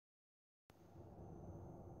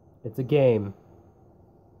It's a game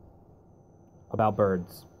about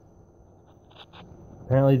birds.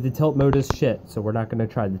 Apparently the tilt mode is shit, so we're not gonna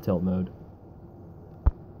try the tilt mode.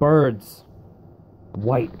 Birds.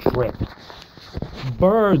 White trip.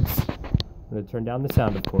 Birds! I'm gonna turn down the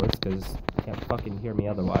sound, of course, because you can't fucking hear me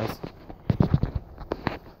otherwise.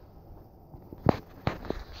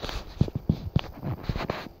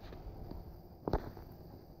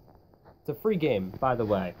 It's a free game, by the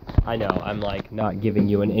way. I know, I'm like not giving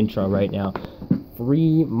you an intro right now.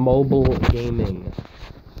 Free mobile gaming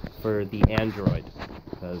for the Android.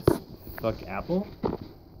 Because fuck Apple.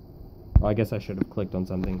 Oh, I guess I should have clicked on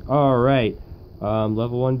something. Alright.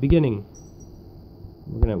 Level 1 beginning.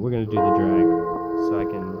 We're gonna do the drag. So I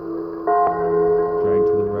can drag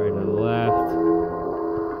to the right or the left.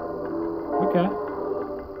 Okay.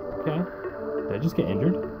 Okay. Did I just get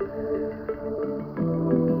injured?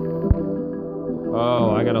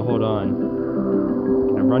 Oh, I gotta hold on.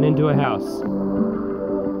 Can I run into a house?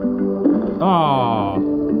 Oh!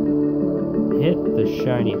 Hit the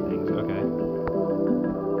shiny things. Okay.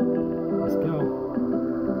 Let's go.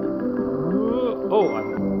 Oh, I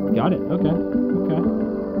got it. Okay. Okay.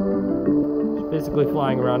 Just basically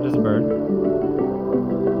flying around as a bird.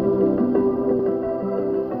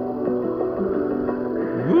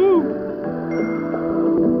 Woo!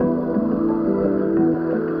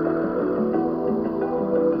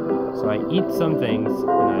 So I eat some things, and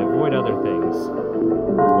I avoid other things.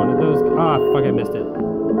 It's one of those... Ah, fuck, I missed it.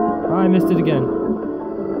 Oh, I missed it again.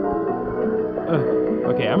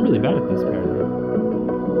 Okay, I'm really bad at this, apparently.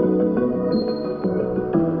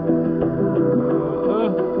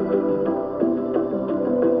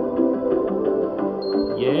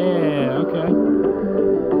 Yeah, okay.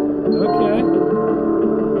 Okay.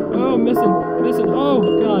 Oh, missing. Oh,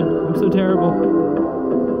 God, I'm so terrible.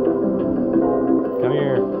 Come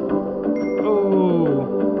here. Oh,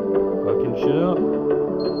 fucking shit up.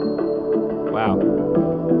 Wow.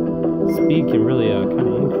 Speed can really kind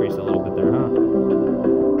of increase a little bit there, huh?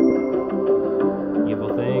 Evil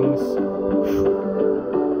things.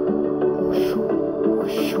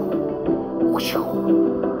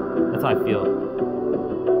 That's how I feel.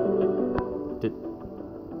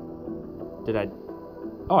 Did I?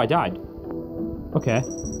 Oh, I died. Okay.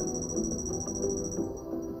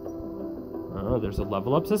 Oh, there's a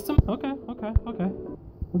level up system? Okay.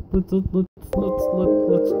 Let's.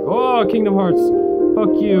 Oh, Kingdom Hearts!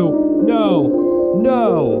 Fuck you! No!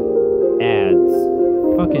 Ads.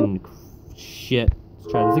 Fucking shit.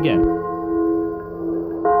 Let's try this again.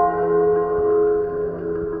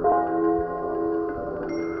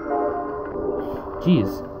 Jeez.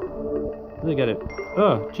 Really got it.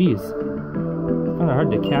 Oh, jeez. It's kind of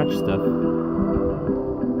hard to catch stuff.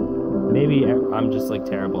 Maybe I'm just like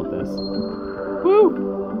terrible at this. Woo!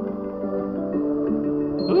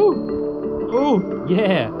 Ooh! Ooh!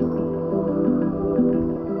 Yeah!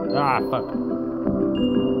 Ah, fuck.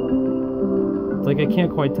 It's like I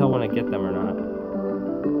can't quite tell when I get them or not.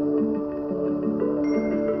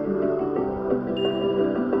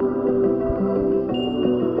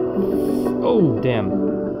 Oh, damn.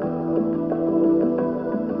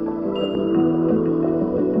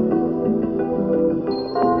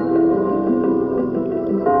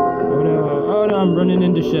 Oh no, I'm running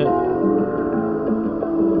into shit.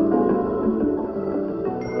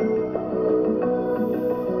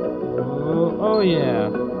 Oh yeah.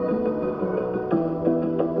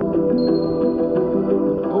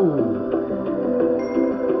 Oh.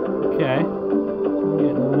 Okay. I'm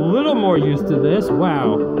getting a little more used to this.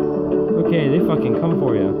 Wow. Okay, they fucking come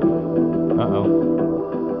for you. Uh-oh.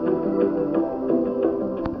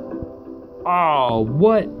 Oh,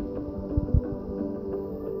 what?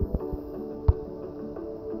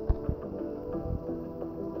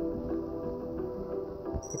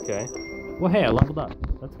 Okay. Well, hey, I leveled up.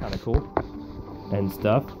 That's kind of cool. And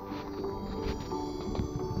stuff.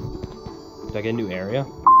 Did I get a new area?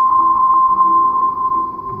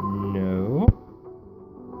 No.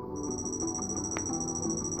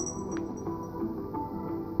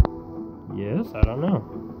 Yes, I don't know.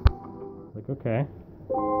 Like, okay.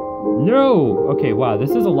 No! Okay, wow, this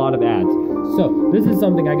is a lot of ads. So, this is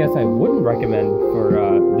something I guess I wouldn't recommend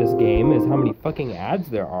for this game, is how many fucking ads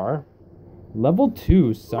there are. Level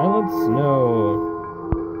 2, Silent Snow.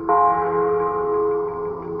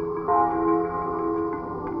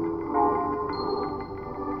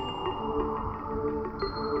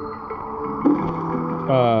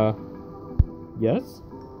 Yes?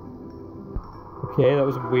 Okay, that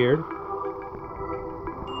was weird.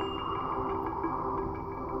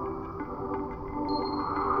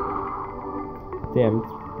 Damn,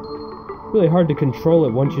 it's really hard to control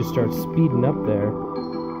it once you start speeding up there.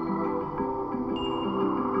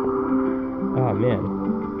 Oh, man.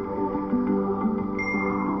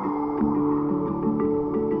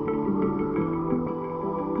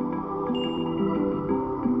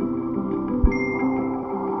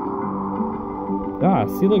 Ah,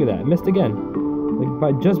 see, look at that. Missed again. Like,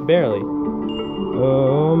 by just barely.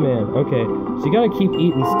 Oh, man. Okay. So you gotta keep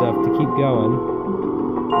eating stuff to keep going.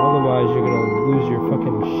 Otherwise, you're gonna lose your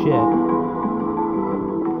fucking shit.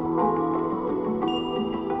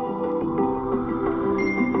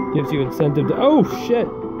 Gives you incentive to... Oh, shit!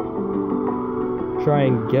 Try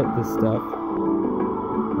and get this stuff.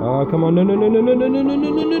 Oh, come on. No, no, no, no, no, no, no, no, no,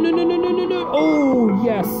 no, no, no, no, no, no, no. Oh,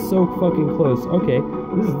 yes. So fucking close. Okay.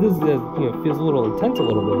 This you know, feels a little intense a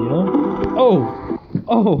little bit, you know? Oh!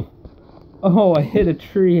 Oh! Oh, I hit a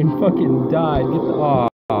tree and fucking died. Get the... Oh,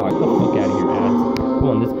 get the fuck out of here, ads. Come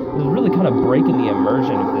on, this is really kind of breaking the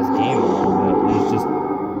immersion of this game a little bit. There's just...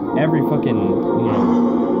 Every fucking, you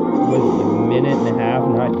know... Was a minute and a half,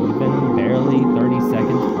 not even, barely, 30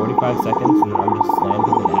 seconds, 45 seconds, and I'm just slammed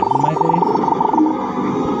with an ad in my face.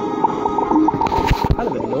 Kind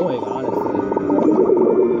of annoying, honestly.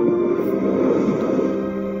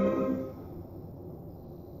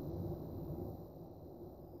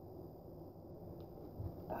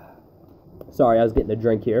 Sorry, I was getting a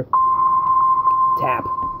drink here. Tap.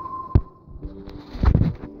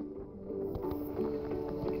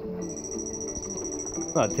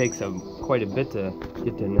 Well, it takes quite a bit to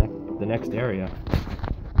get to the next area.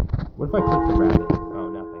 What if I click the rabbit? Oh,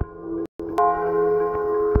 nothing.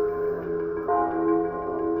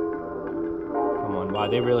 Come on, wow,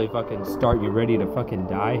 they really fucking start you ready to fucking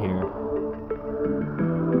die here.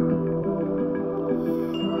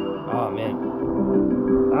 Oh, man.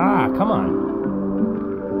 Ah, come on.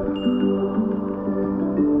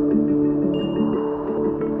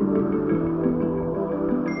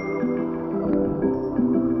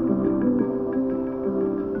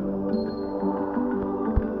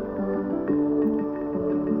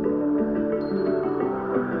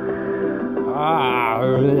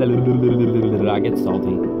 I get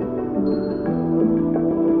salty.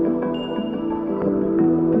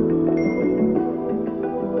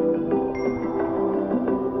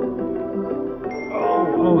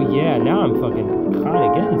 Oh yeah, now I'm fucking kind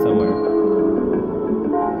of getting somewhere.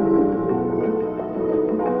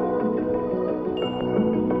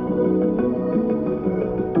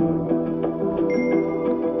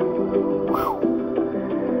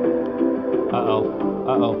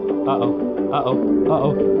 Uh-oh.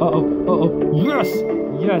 Yes!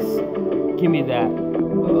 Yes! Give me that.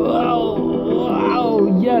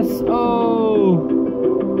 Oh, yes! Oh!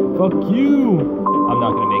 Fuck you! I'm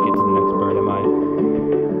not gonna make it to the next bird, am I?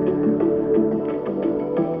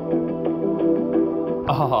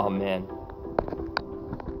 Oh, man.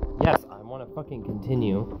 Yes, I want to fucking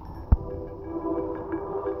continue.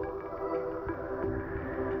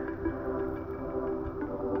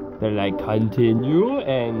 They're like, continue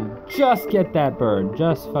and just get that bird.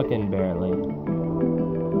 Just fucking barely.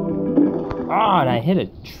 Oh, and I hit a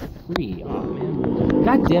tree. Oh, man.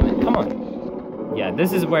 God damn it. Come on. Yeah,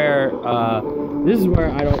 this is where I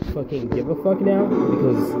don't fucking give a fuck now.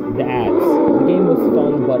 Because the ads. The game was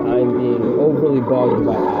fun, but I'm being overly bogged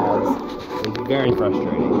by ads. It's very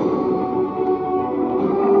frustrating.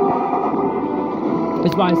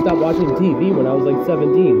 That's why I stopped watching TV when I was like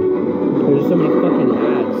 17. There's so many fucking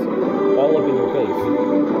ads all up in your face.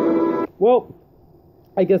 Well,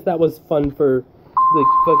 I guess that was fun for like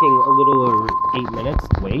fucking a little over 8 minutes.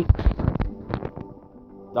 Wait.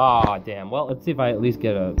 Ah, damn. Well, let's see if I at least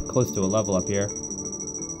get close to a level up here.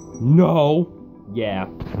 No. Yeah.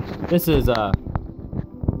 This is I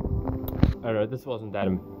don't know. This wasn't that.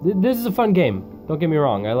 This is a fun game. Don't get me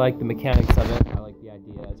wrong. I like the mechanics of it. I like the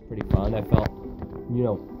idea. It's pretty fun. I felt, you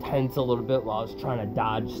know, tense a little bit while I was trying to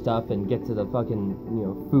dodge stuff and get to the fucking, you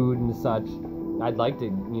know, food and such. I'd like to,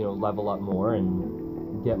 you know, level up more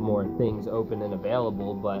and get more things open and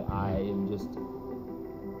available, but I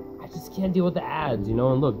just can't deal with the ads, you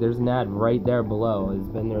know. And look, there's an ad right there below. It's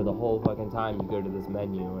been there the whole fucking time you go to this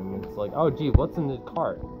menu, and it's like, oh gee, what's in the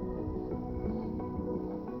cart?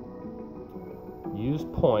 Use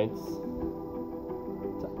points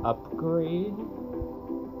to upgrade.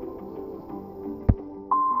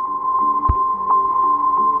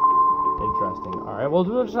 Interesting. Alright, well,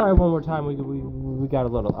 we'll try one more time. We got a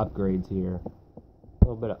little upgrades here. A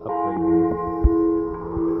little bit of upgrade.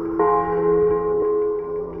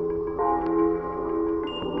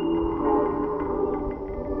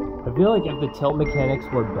 I feel like if the tilt mechanics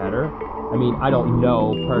were better, I mean, I don't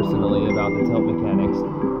know personally about the tilt mechanics,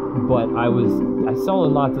 but I saw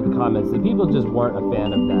in lots of the comments that people just weren't a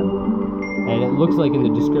fan of them. And it looks like in the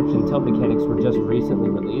description, tail mechanics were just recently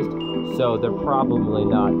released, so they're probably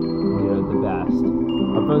not, you know, the best.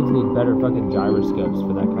 Our phones need better fucking gyroscopes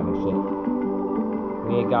for that kind of shit.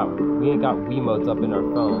 We ain't got Wiimotes up in our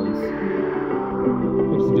phones.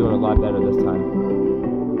 We're just doing a lot better this time.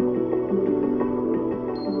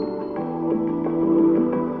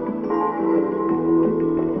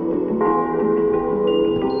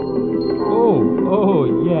 Oh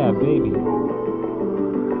yeah, baby.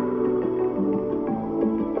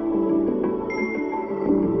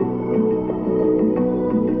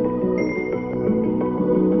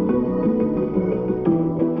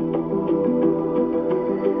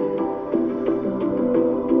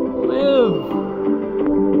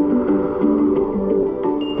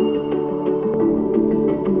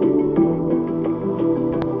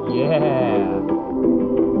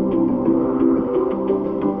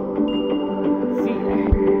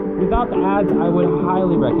 Without the ads, I would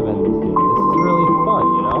highly recommend this game. This is really fun,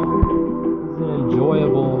 you know? It's an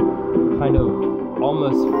enjoyable, kind of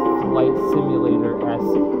almost flight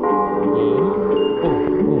simulator-esque game.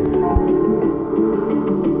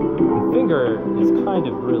 The finger is kind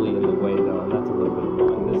of really in the way, though, and that's a little bit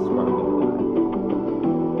annoying. This is where I'm gonna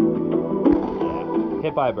die. Yeah,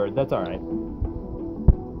 hit by a bird. That's alright.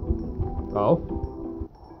 Oh?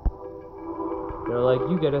 They're like,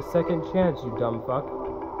 you get a second chance, you dumb fuck.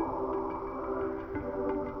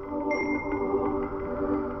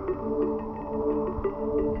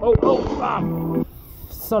 Ah!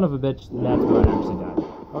 Son of a bitch, and that's where I actually died.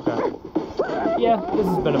 Okay. Yeah, this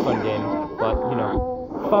has been a fun game, but, you know,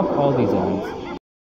 fuck all these ads.